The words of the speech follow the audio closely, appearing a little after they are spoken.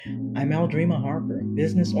I'm Aldrima Harper,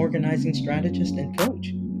 business organizing strategist and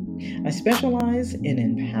coach. I specialize in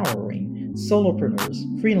empowering solopreneurs,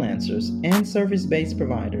 freelancers, and service-based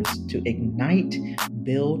providers to ignite,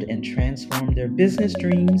 build, and transform their business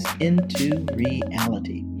dreams into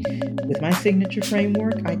reality. With my signature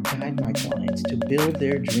framework, I guide my clients to build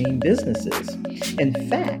their dream businesses. In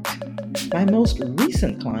fact, my most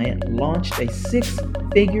recent client launched a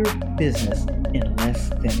six-figure business in less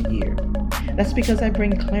than a year. That's because I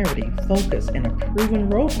bring clarity, focus, and a proven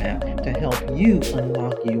roadmap to help you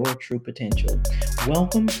unlock your true potential.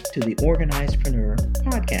 Welcome to the Organizedpreneur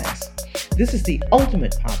Podcast. This is the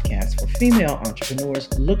ultimate podcast for female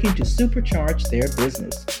entrepreneurs looking to supercharge their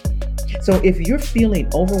business. So if you're feeling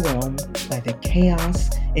overwhelmed by the chaos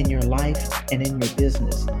in your life and in your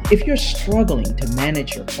business, if you're struggling to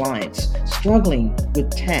manage your clients, struggling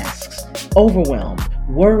with tasks, overwhelmed,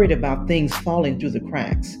 worried about things falling through the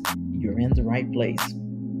cracks, you're in the right place.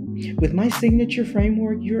 With my signature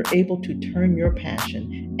framework, you're able to turn your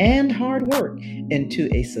passion and hard work into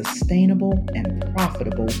a sustainable and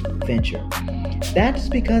profitable venture. That's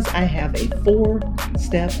because I have a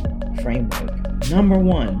 4-step framework. Number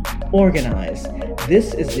 1, organize.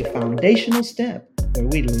 This is the foundational step where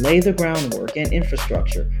we lay the groundwork and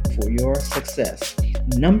infrastructure for your success.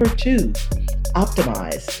 Number 2,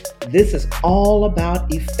 optimize. This is all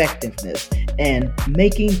about effectiveness and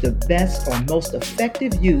making the best or most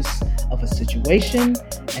effective use of a situation,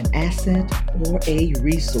 an asset, or a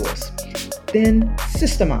resource. Then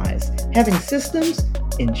systemize. Having systems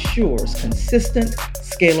ensures consistent,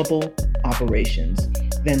 scalable operations.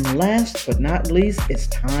 Then last but not least, it's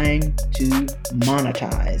time to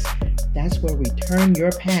monetize. That's where we turn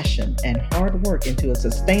your passion and hard work into a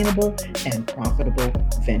sustainable and profitable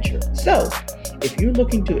venture. So, if you're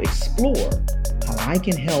looking to explore how I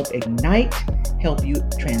can help you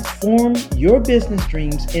transform your business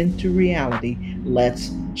dreams into reality,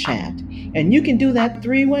 let's chat. And you can do that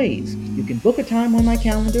 3 ways. You can book a time on my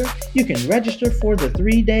calendar, you can register for the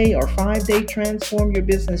 3-day or 5-day Transform Your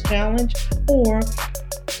Business Challenge, or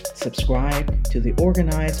subscribe to the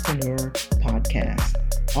Organizedpreneur Podcast.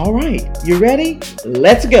 All right, you ready?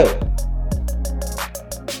 Let's go.